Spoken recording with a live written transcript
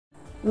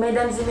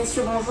Mesdames et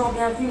messieurs, bonjour,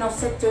 bienvenue dans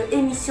cette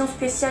émission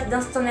spéciale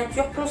d'Instant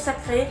Nature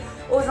consacrée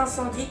aux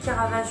incendies qui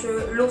ravagent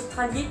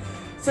l'Australie.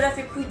 Cela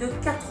fait plus de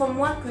 4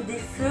 mois que des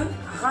feux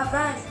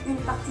ravagent une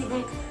partie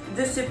donc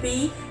de ce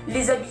pays.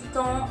 Les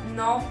habitants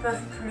n'en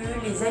peuvent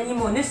plus, les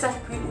animaux ne savent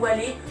plus où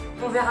aller.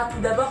 On verra tout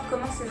d'abord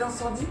comment ces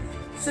incendies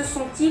se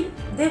sont-ils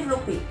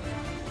développés.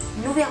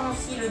 Nous verrons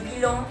aussi le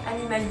bilan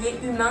animalier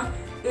humain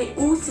et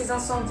où ces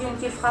incendies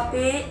ont-ils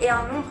frappé et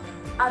un nombre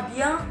à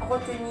bien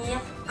retenir,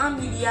 1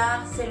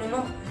 milliard, c'est le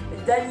nombre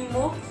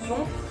d'animaux qui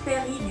ont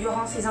péri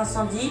durant ces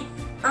incendies.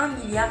 1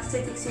 milliard,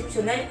 c'est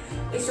exceptionnel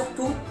et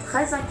surtout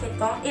très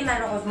inquiétant. Et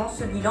malheureusement,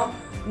 ce bilan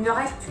ne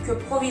reste que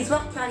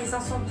provisoire car les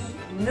incendies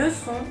ne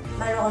sont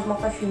malheureusement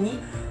pas finis.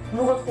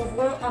 Nous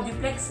retrouverons en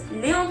duplex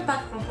Léon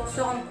Patron pour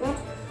se rendre compte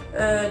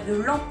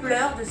de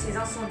l'ampleur de ces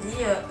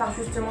incendies par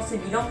justement ces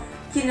bilans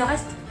qui ne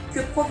restent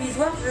que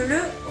provisoires, je le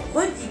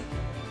redis.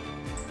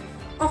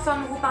 Enfin,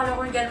 nous vous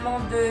parlerons également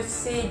de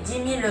ces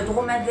 10 000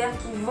 dromadaires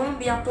qui vont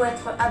bientôt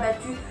être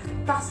abattus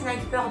par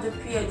sniper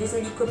depuis des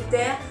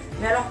hélicoptères.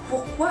 Mais alors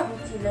pourquoi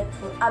vont-ils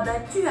être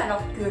abattus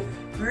alors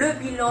que le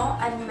bilan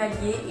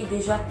animalier est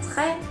déjà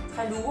très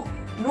lourd?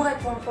 Nous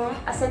répondrons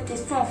à cette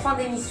question en fin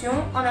d'émission.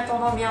 En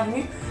attendant,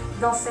 bienvenue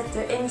dans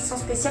cette émission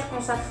spéciale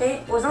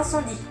consacrée aux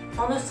incendies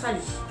en Australie.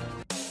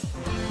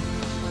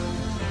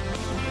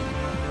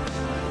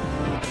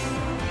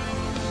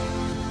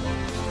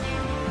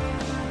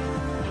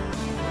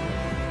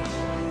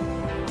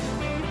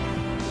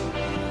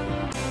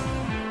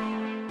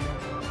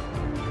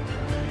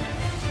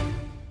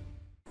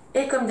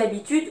 Et comme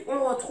d'habitude,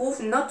 on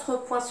retrouve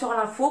notre point sur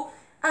l'info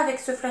avec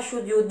ce flash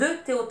audio de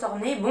Théo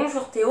Torné.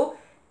 Bonjour Théo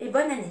et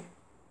bonne année.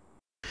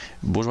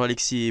 Bonjour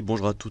Alexis et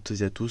bonjour à toutes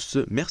et à tous.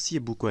 Merci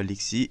beaucoup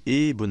Alexis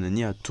et bonne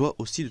année à toi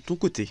aussi de ton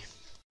côté.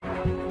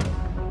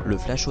 Le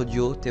flash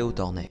audio Théo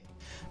Torné.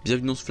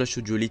 Bienvenue dans ce flash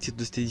audio, les titres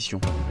de cette édition.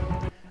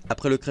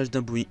 Après le crash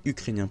d'un Boeing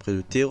ukrainien près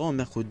de Téhéran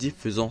mercredi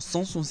faisant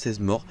 176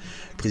 morts,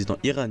 le président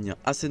iranien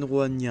Hassan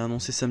Rouhani a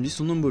annoncé samedi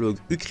son homologue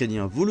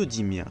ukrainien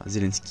Volodymyr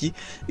Zelensky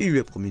et lui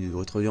a promis de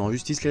retraduire en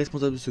justice les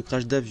responsables de ce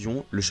crash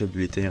d'avion. Le chef de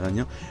l'État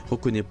iranien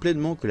reconnaît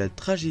pleinement que la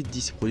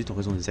tragédie s'est produite en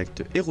raison des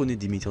actes erronés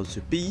des militaires de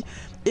ce pays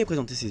et a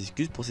présenté ses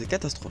excuses pour cette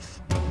catastrophe.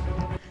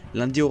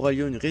 Lundi aura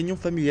lieu une réunion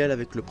familiale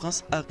avec le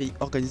prince Harry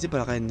organisée par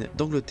la reine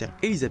d'Angleterre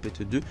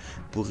Elisabeth II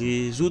pour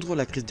résoudre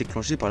la crise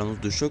déclenchée par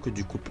l'annonce de choc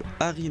du couple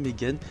Harry et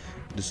Meghan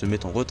de se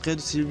mettre en retrait de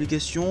ses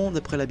obligations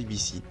d'après la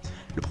BBC.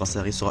 Le prince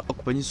Harry sera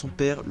accompagné de son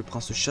père, le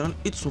prince Charles,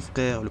 et de son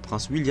frère, le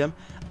prince William,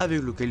 avec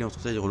lequel il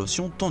entretient des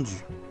relations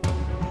tendues.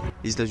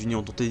 Les États-Unis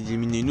ont tenté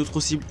d'éliminer une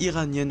autre cible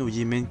iranienne au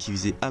Yémen qui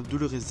visait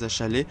Abdul Reza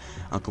Saleh,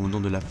 un commandant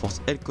de la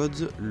force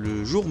El-Quds,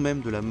 le jour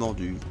même de la mort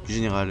du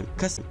général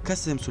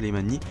Qassem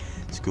Soleimani,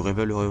 ce que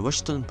révèle le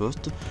Washington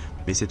Post.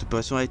 Mais cette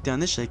opération a été un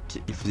échec.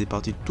 Il faisait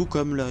partie, tout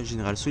comme le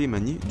général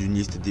Soleimani, d'une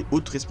liste des hauts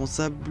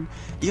responsables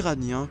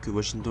iraniens que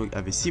Washington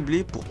avait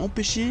ciblés pour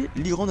empêcher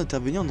l'Iran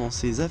d'intervenir dans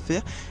ses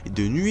affaires et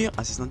de nuire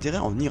à ses intérêts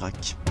en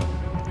Irak.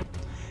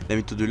 La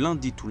météo de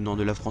lundi, tout le nord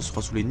de la France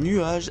sera sous les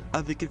nuages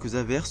avec quelques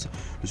averses.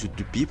 Le sud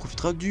du pays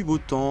profitera du beau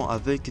temps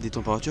avec des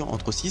températures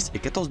entre 6 et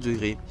 14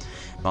 degrés.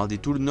 Mardi,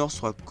 tout le nord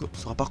sera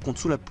par contre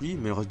sous la pluie,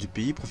 mais le reste du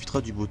pays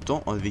profitera du beau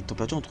temps avec des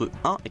températures entre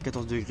 1 et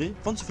 14 degrés.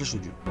 Fin de ce flash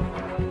audio.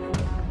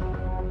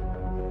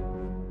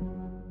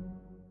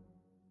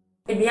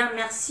 Eh bien,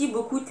 merci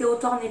beaucoup Théo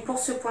Torné pour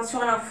ce point sur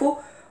l'info.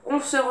 On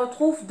se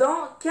retrouve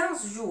dans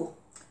 15 jours.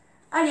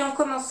 Allez, on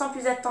commence sans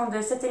plus attendre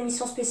cette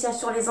émission spéciale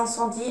sur les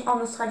incendies en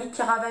Australie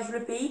qui ravagent le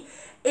pays.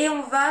 Et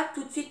on va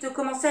tout de suite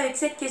commencer avec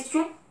cette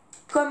question.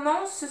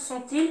 Comment se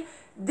sont-ils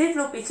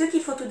développés? Ce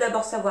qu'il faut tout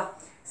d'abord savoir,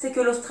 c'est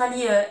que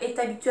l'Australie est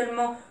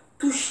habituellement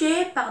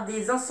touchée par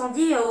des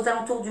incendies aux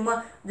alentours du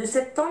mois de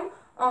septembre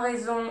en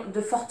raison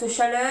de fortes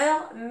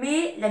chaleurs.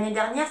 Mais l'année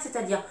dernière,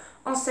 c'est-à-dire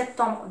en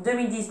septembre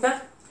 2019,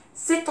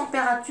 ces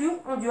températures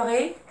ont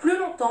duré plus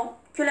longtemps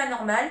que la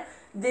normale.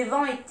 Des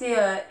vents étaient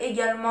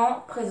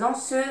également présents,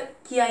 ce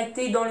qui a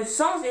été dans le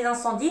sens des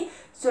incendies.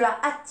 Cela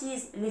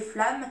attise les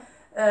flammes,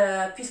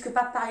 puisque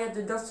par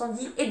période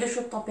d'incendie et de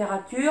chaude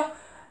température,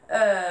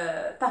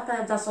 par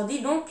période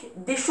d'incendie, donc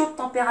des chaudes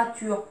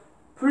températures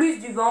plus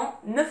du vent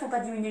ne font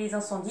pas diminuer les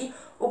incendies.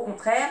 Au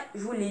contraire,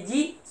 je vous l'ai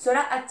dit,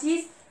 cela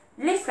attise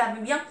les flammes.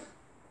 Eh bien,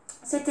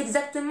 c'est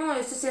exactement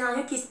ce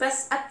scénario qui se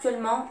passe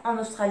actuellement en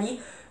Australie.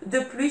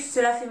 De plus,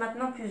 cela fait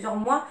maintenant plusieurs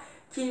mois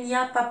qu'il n'y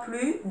a pas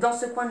plu dans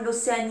ce coin de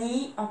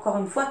l'Océanie. Encore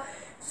une fois,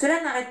 cela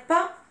n'arrête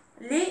pas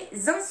les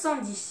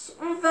incendies.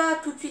 On va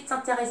tout de suite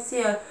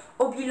s'intéresser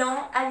au bilan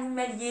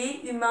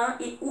animalier, humain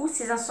et où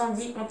ces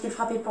incendies ont-ils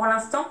frappé pour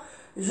l'instant.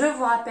 Je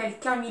vous rappelle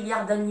qu'1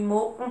 milliard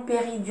d'animaux ont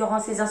péri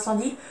durant ces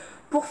incendies.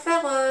 Pour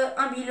faire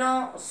un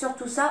bilan sur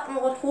tout ça, on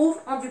retrouve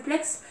en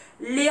duplex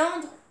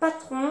Léandre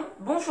Patron.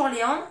 Bonjour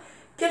Léandre,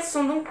 quels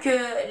sont donc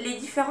les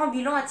différents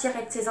bilans à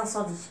tirer de ces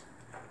incendies?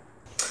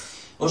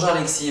 Bonjour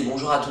Alexis,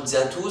 bonjour à toutes et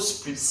à tous.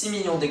 Plus de 6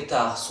 millions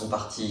d'hectares sont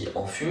partis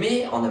en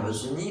fumée en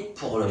Amazonie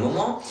pour le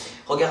moment.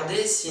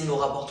 Regardez, si nous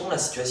rapportons la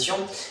situation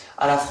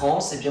à la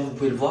France, eh bien vous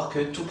pouvez le voir que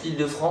toute l'île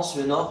de France,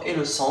 le nord et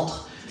le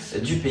centre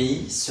du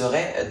pays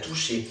seraient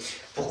touchés.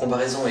 Pour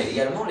comparaison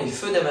également, les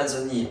feux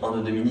d'Amazonie en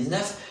août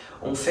 2019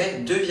 ont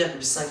fait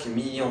 2,5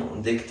 millions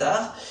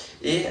d'hectares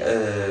et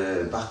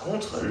par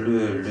contre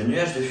le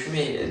nuage de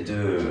fumée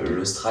de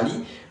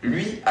l'Australie,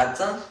 lui,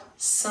 atteint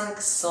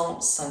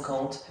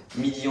 550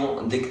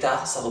 millions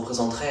d'hectares. Ça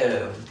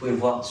représenterait, vous pouvez le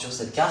voir sur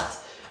cette carte,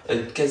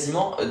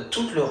 quasiment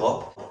toute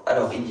l'Europe.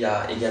 Alors il y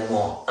a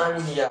également 1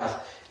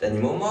 milliard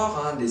d'animaux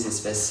morts, des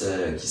espèces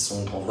qui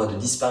sont en voie de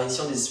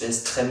disparition, des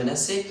espèces très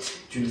menacées.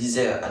 Tu le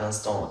disais à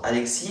l'instant,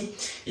 Alexis.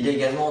 Il y a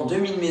également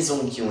 2000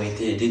 maisons qui ont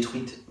été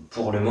détruites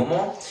pour le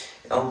moment.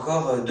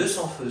 Encore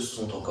 200 feux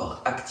sont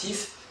encore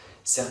actifs.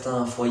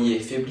 Certains foyers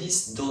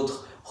faiblissent,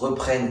 d'autres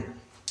reprennent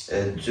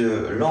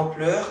de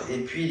l'ampleur. Et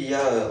puis il y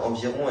a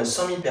environ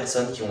 100 000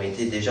 personnes qui ont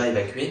été déjà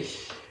évacuées.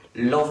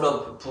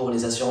 L'enveloppe pour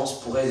les assurances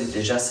pourrait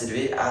déjà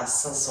s'élever à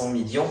 500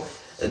 millions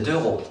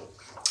d'euros.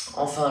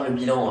 Enfin, le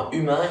bilan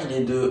humain, il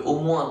est de au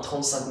moins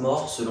 35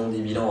 morts selon des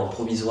bilans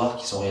provisoires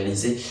qui sont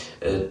réalisés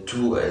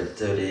toutes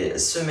les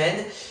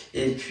semaines.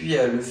 Et puis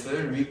le feu,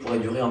 lui, pourrait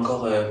durer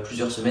encore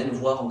plusieurs semaines,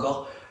 voire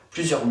encore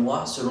plusieurs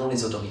mois selon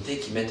les autorités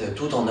qui mettent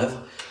tout en œuvre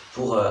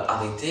pour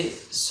arrêter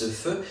ce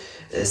feu,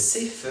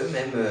 ces feux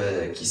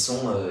même qui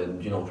sont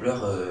d'une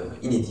ampleur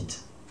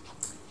inédite.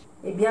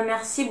 Eh bien,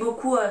 merci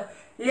beaucoup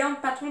Léon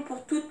Patron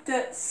pour toutes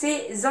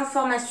ces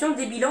informations,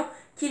 des bilans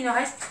qui ne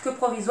restent que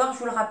provisoires, je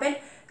vous le rappelle,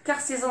 car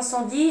ces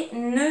incendies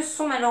ne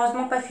sont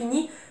malheureusement pas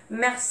finis.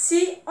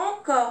 Merci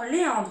encore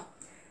Léandre.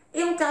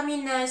 Et on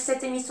termine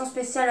cette émission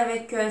spéciale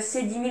avec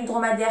ces 10 000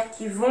 dromadaires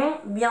qui vont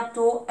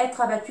bientôt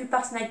être abattus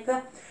par sniper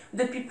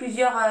depuis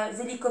plusieurs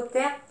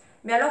hélicoptères.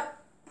 Mais alors,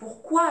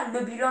 pourquoi le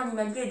bilan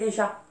animalier est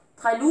déjà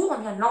très lourd?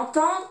 On vient de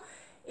l'entendre.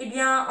 Eh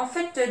bien, en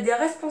fait, des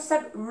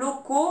responsables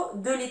locaux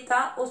de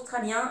l'État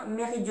australien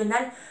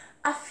méridional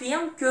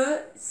affirment que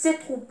ces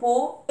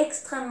troupeaux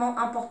extrêmement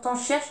importants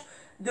cherchent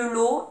de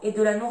l'eau et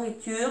de la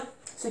nourriture,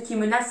 ce qui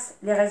menace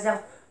les réserves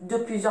de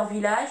plusieurs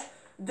villages.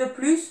 De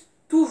plus,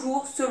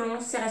 toujours selon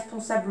ces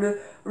responsables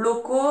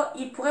locaux,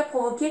 il pourrait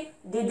provoquer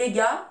des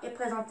dégâts et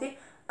présenter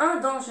un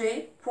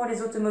danger pour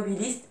les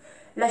automobilistes.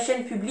 La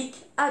chaîne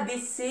publique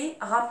ABC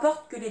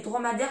rapporte que les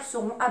dromadaires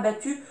seront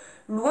abattus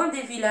loin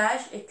des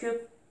villages et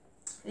que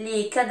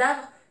les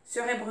cadavres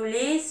seraient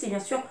brûlés. C'est bien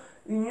sûr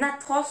une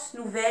atroce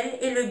nouvelle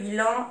et le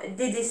bilan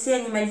des décès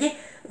animaliers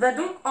va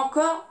donc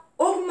encore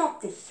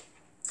augmenter.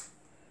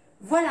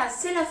 Voilà,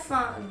 c'est la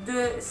fin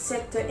de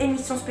cette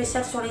émission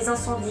spéciale sur les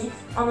incendies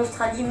en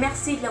Australie.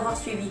 Merci de l'avoir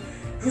suivi.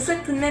 Je vous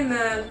souhaite tout de même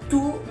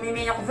tous mes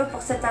meilleurs vœux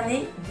pour cette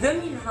année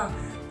 2020.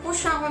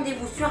 Prochain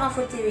rendez-vous sur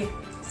InfoTV,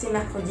 c'est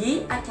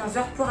mercredi à 15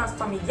 h pour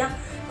Instant Média,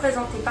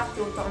 présenté par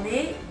Théo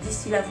Torné.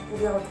 D'ici là, vous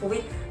pouvez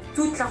retrouver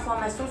toute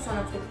l'information sur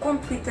notre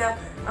compte Twitter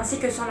ainsi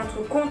que sur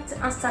notre compte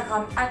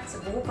Instagram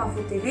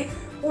 @groupeinfotv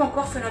ou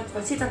encore sur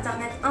notre site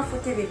internet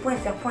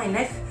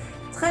infotv.fr.nf.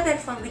 Très belle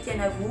fin de week-end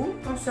à vous.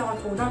 On se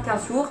retrouve dans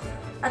 15 jours.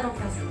 À dans 15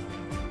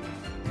 jours.